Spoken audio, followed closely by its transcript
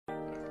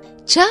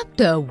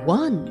Chapter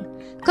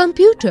 1.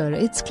 Computer,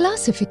 its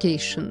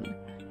classification.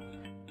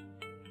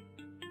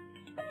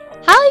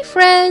 Hi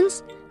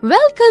friends,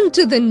 welcome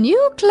to the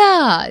new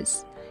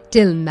class.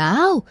 Till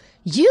now,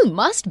 you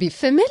must be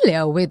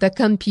familiar with a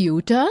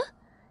computer.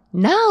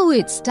 Now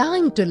it's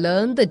time to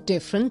learn the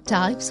different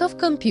types of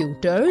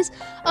computers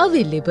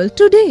available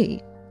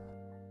today.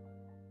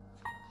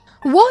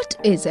 What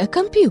is a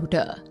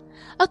computer?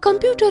 A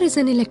computer is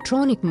an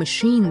electronic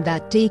machine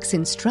that takes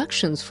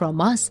instructions from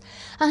us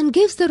and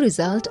gives the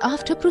result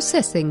after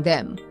processing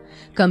them.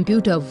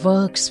 Computer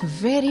works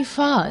very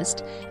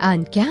fast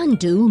and can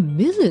do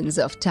millions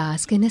of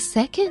tasks in a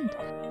second.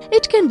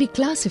 It can be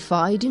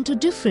classified into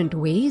different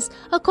ways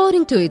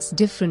according to its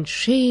different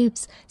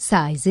shapes,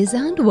 sizes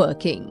and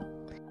working.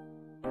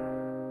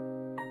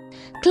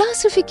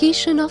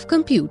 Classification of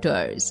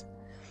computers.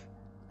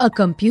 A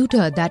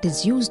computer that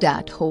is used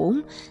at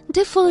home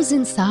differs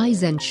in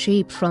size and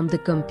shape from the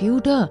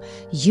computer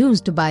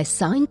used by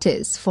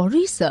scientists for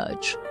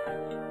research.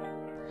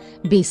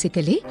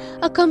 Basically,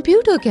 a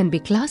computer can be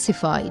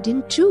classified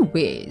in two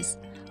ways: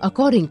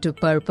 according to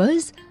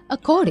purpose,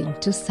 according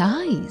to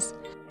size.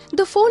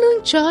 The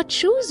following chart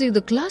shows you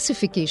the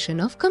classification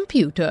of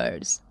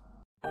computers.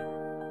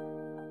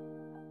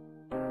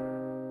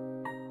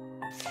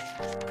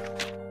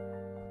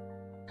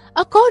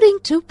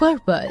 According to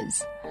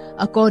purpose.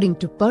 According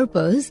to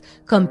purpose,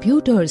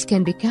 computers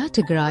can be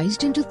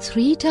categorized into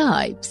three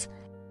types.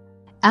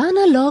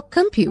 Analog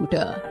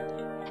computer.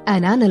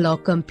 An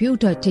analog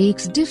computer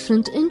takes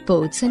different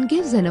inputs and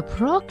gives an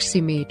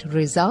approximate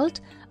result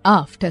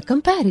after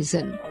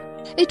comparison.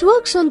 It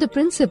works on the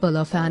principle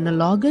of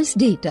analogous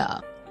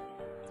data.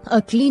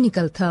 A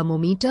clinical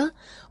thermometer,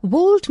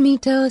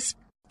 voltmeter,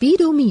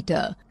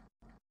 speedometer,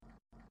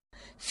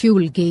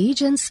 fuel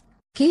gauge and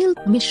scale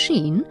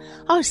machine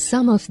are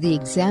some of the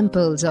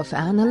examples of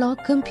analog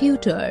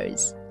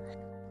computers.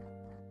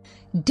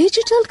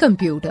 Digital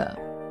computer.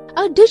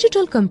 A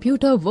digital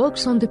computer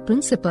works on the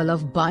principle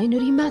of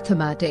binary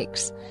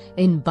mathematics.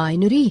 In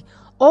binary,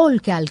 all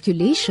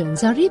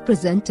calculations are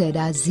represented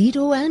as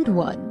 0 and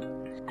 1.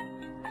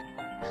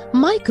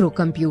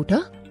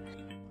 Microcomputer,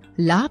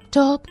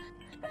 laptop,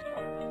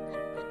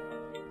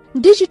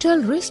 digital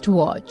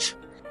wristwatch,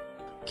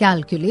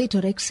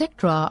 calculator,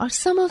 etc. are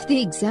some of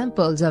the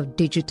examples of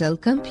digital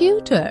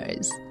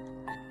computers.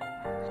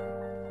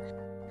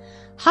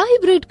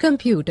 Hybrid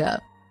computer.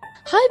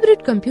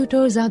 Hybrid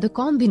computers are the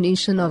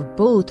combination of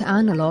both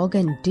analog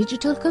and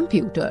digital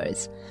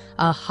computers.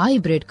 A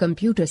hybrid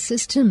computer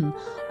system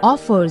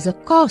offers a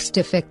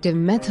cost-effective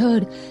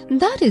method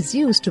that is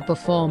used to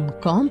perform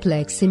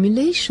complex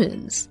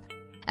simulations.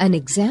 An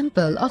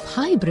example of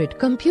hybrid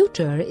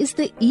computer is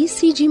the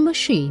ECG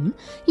machine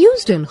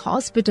used in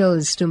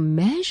hospitals to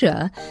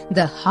measure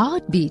the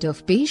heartbeat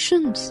of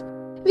patients.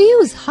 We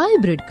use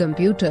hybrid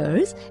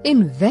computers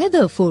in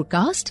weather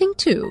forecasting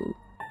too.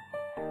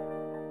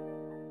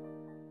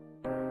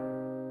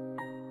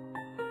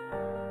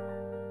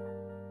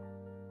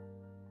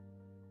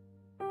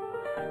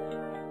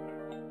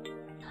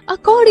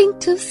 According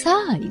to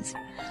size.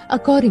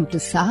 According to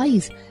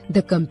size,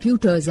 the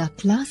computers are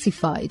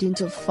classified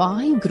into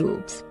 5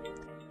 groups.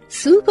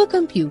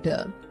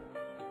 Supercomputer.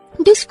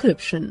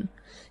 Description.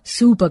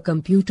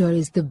 Supercomputer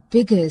is the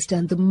biggest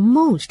and the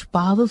most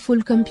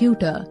powerful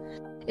computer.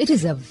 It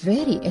is a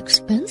very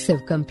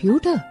expensive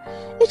computer.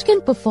 It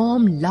can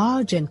perform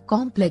large and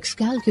complex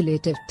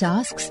calculative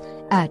tasks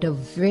at a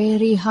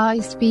very high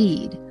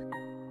speed.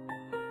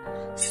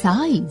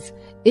 Size.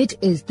 It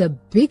is the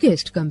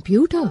biggest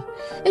computer.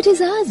 It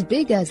is as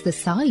big as the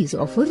size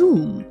of a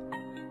room.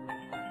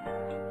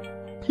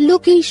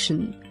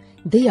 Location.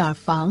 They are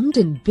found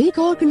in big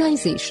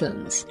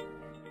organizations.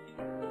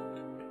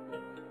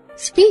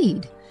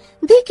 Speed.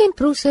 They can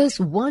process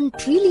 1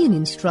 trillion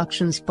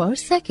instructions per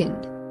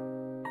second.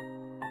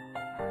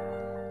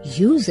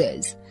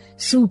 Uses.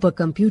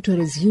 Supercomputer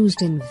is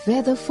used in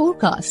weather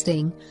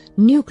forecasting,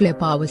 nuclear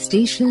power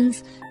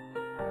stations,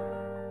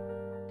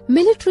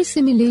 military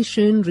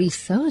simulation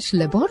research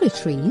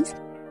laboratories,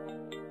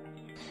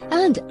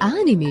 and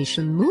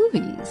animation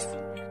movies.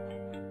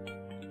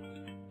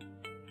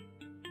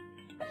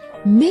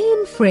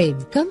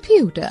 Mainframe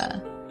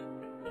computer.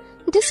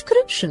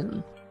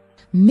 Description.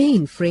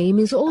 Mainframe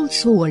is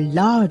also a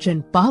large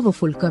and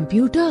powerful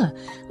computer,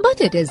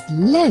 but it is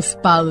less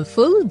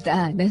powerful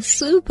than a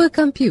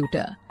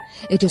supercomputer.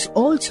 It is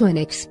also an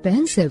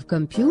expensive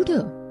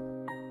computer.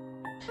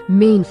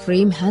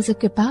 Mainframe has a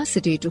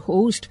capacity to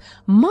host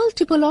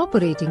multiple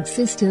operating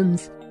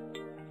systems.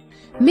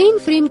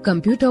 Mainframe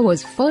computer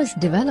was first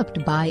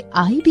developed by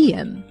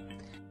IBM.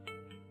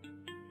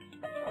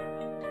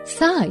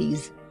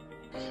 Size.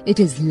 It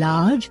is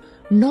large,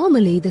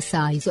 normally the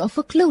size of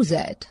a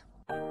closet.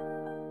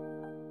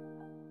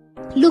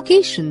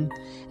 Location.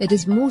 It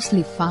is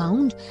mostly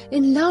found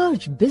in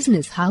large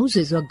business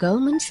houses or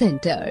government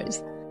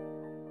centers.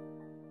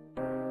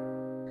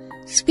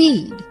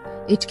 Speed.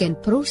 It can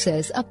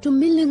process up to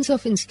millions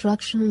of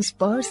instructions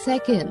per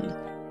second.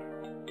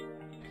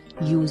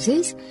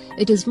 Uses: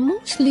 it is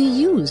mostly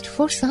used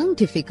for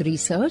scientific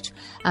research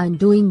and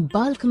doing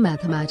bulk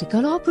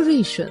mathematical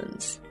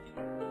operations.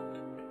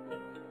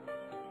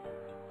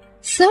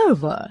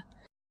 Server.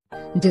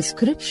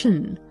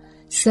 Description: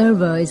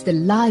 server is the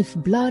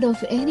lifeblood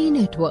of any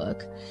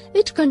network.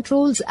 It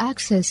controls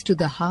access to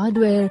the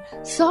hardware,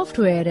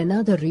 software and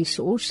other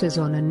resources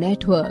on a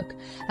network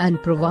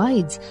and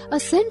provides a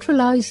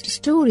centralized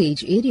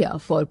storage area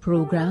for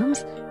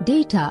programs,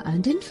 data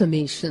and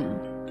information.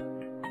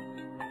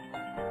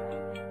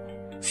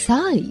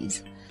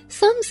 Size.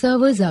 Some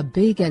servers are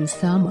big and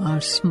some are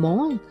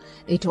small.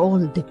 It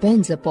all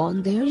depends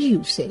upon their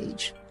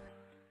usage.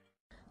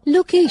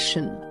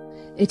 Location.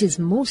 It is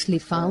mostly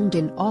found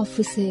in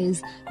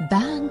offices,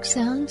 banks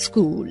and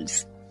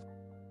schools.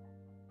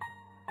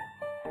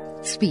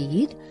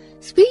 Speed.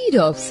 Speed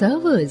of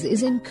servers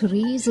is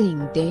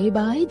increasing day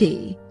by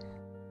day.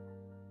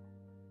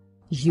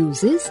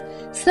 Uses: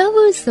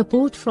 servers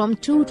support from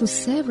 2 to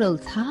several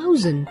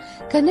thousand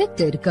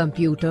connected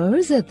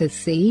computers at the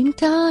same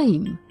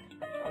time.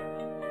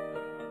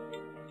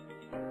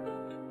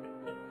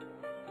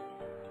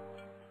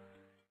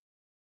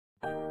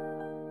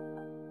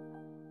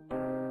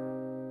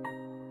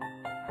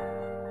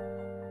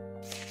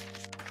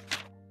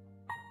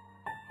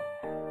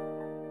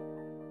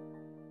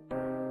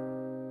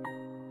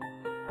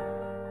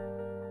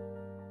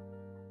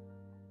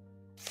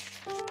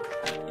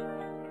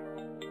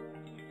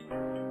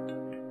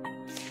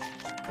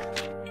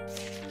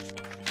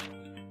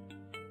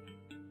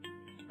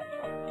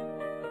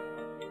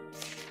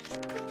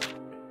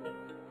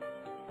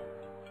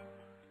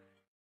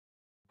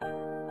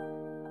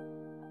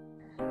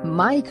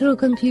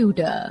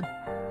 Microcomputer.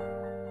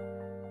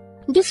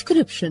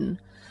 Description: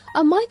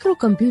 a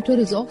microcomputer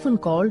is often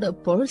called a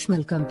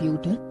personal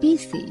computer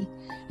 (PC).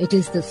 It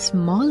is the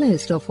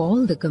smallest of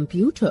all the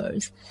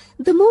computers.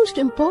 The most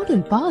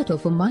important part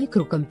of a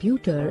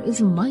microcomputer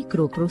is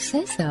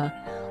microprocessor,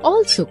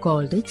 also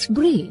called its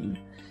brain.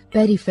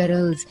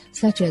 Peripherals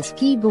such as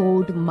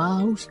keyboard,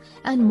 mouse,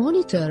 and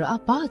monitor are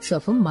parts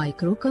of a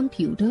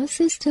microcomputer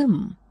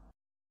system.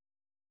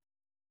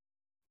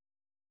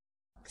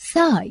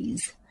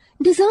 Size: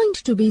 designed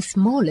to be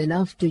small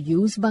enough to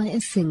use by a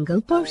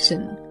single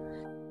person.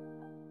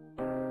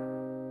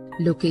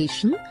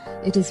 Location: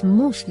 it is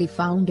mostly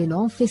found in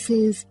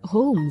offices,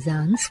 homes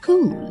and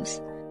schools.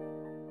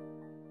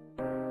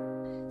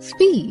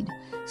 Speed: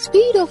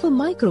 speed of a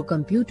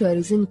microcomputer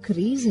is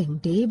increasing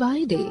day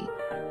by day.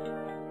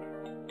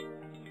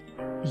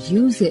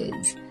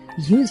 Uses: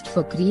 used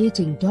for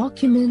creating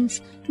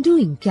documents,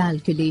 doing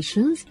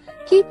calculations,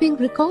 keeping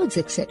records,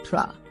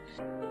 etc.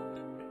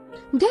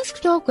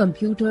 Desktop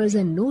computers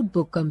and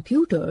notebook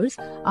computers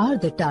are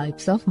the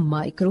types of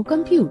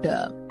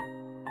microcomputer.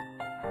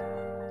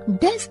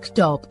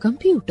 Desktop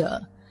computer.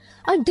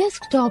 A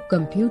desktop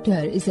computer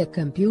is a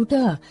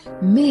computer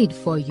made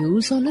for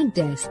use on a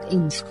desk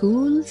in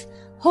schools,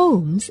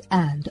 homes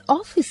and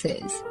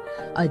offices.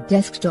 A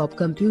desktop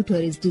computer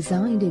is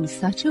designed in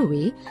such a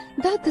way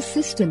that the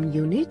system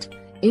unit,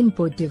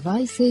 input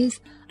devices,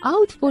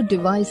 output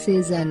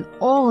devices and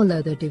all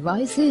other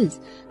devices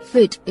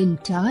fit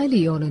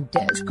entirely on a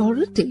desk or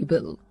a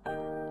table.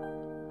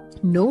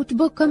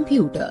 Notebook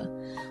computer.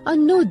 A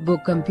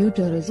notebook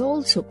computer is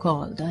also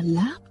called a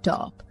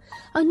laptop.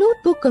 A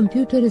notebook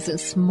computer is a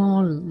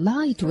small,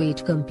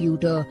 lightweight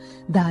computer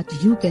that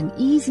you can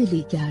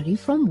easily carry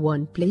from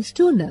one place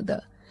to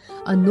another.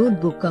 A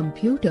notebook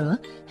computer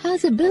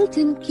has a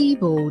built-in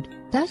keyboard,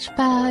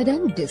 touchpad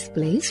and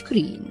display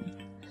screen.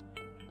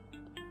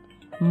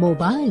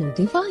 Mobile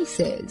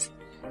devices.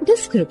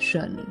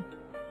 Description: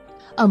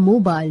 a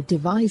mobile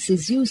device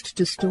is used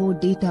to store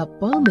data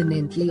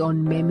permanently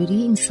on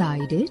memory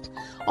inside it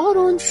or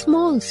on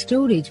small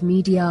storage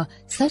media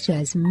such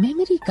as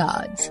memory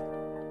cards.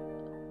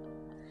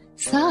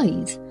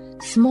 Size: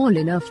 small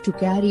enough to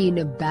carry in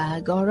a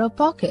bag or a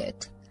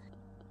pocket.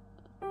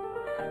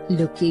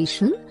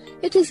 Location: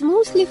 it is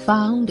mostly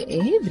found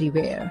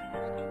everywhere.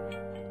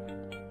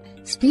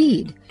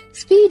 Speed: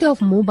 speed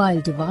of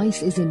mobile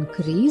device is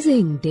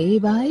increasing day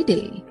by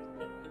day.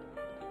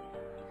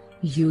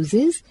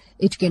 Uses: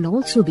 it can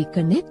also be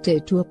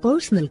connected to a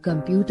personal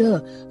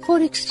computer for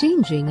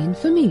exchanging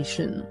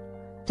information.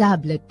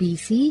 Tablet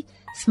PC,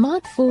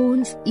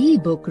 smartphones,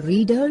 e-book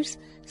readers,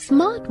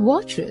 smart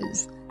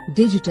watches,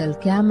 digital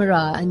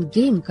camera and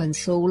game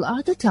console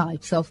are the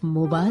types of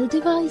mobile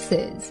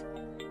devices.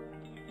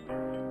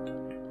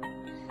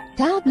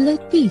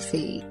 Tablet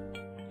PC.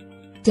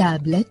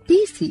 Tablet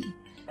PC.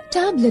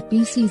 Tablet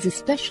PC is a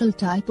special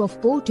type of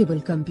portable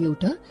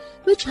computer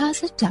which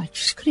has a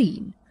touch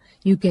screen.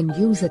 You can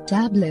use a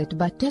tablet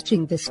by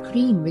touching the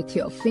screen with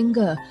your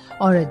finger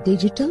or a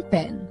digital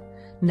pen.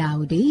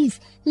 Nowadays,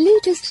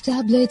 latest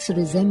tablets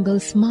resemble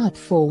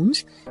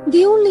smartphones.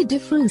 The only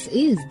difference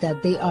is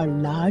that they are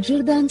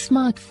larger than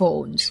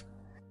smartphones.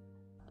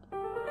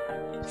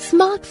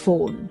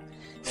 Smartphone.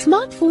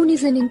 Smartphone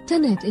is an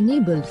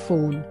internet-enabled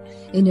phone.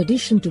 In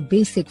addition to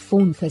basic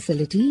phone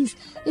facilities,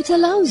 it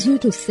allows you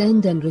to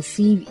send and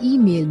receive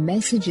email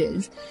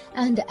messages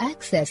and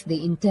access the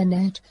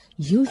internet,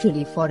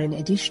 usually for an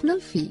additional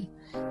fee.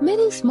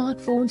 Many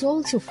smartphones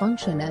also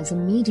function as a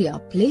media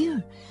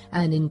player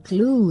and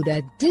include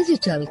a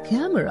digital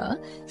camera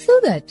so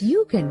that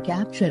you can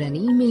capture an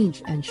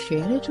image and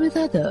share it with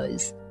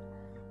others.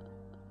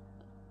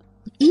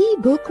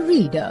 E-book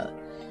reader.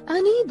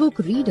 An e-book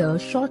reader,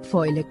 short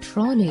for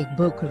electronic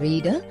book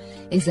reader,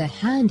 is a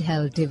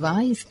handheld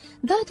device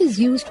that is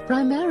used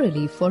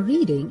primarily for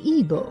reading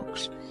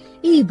e-books.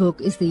 E-book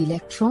is the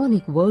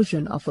electronic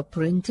version of a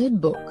printed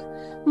book.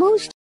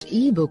 Most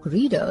e-book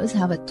readers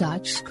have a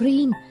touch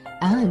screen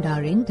and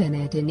are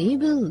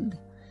internet-enabled.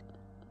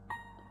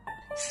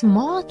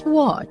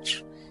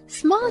 Smartwatch.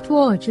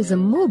 Smartwatch is a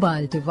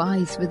mobile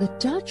device with a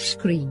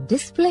touchscreen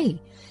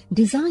display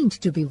designed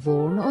to be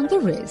worn on the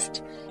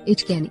wrist.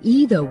 It can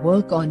either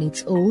work on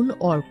its own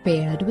or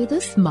paired with a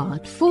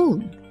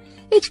smartphone.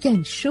 It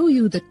can show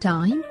you the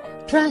time,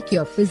 track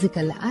your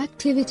physical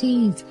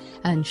activities,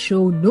 and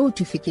show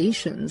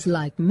notifications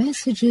like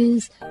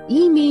messages,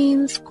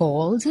 emails,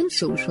 calls, and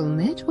social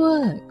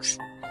networks.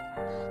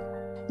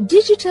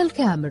 Digital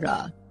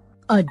camera.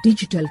 A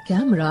digital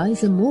camera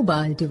is a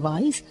mobile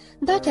device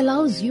that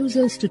allows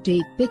users to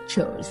take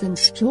pictures and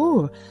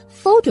store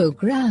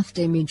photographed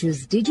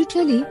images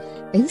digitally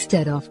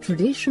instead of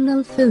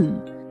traditional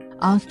film.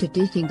 After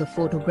taking the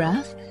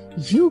photograph,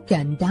 you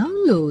can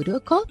download a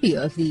copy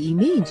of the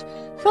image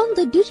from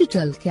the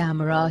digital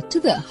camera to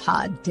the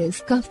hard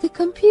disk of the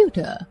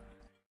computer.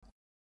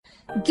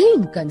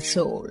 Game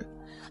console.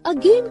 A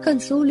game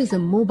console is a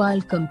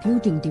mobile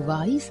computing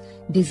device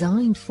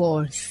designed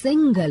for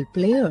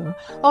single-player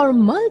or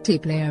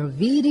multiplayer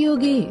video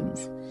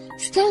games.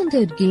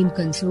 Standard game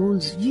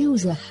consoles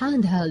use a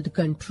handheld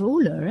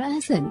controller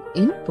as an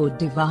input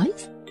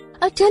device,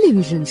 a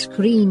television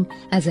screen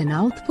as an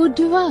output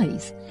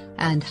device,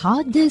 and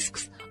hard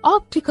disks,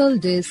 optical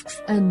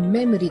disks, and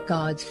memory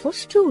cards for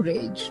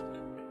storage.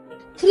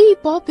 Three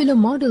popular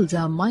models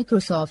are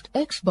Microsoft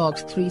Xbox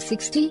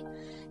 360,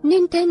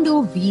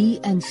 Nintendo Wii,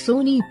 and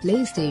Sony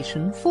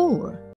PlayStation 4.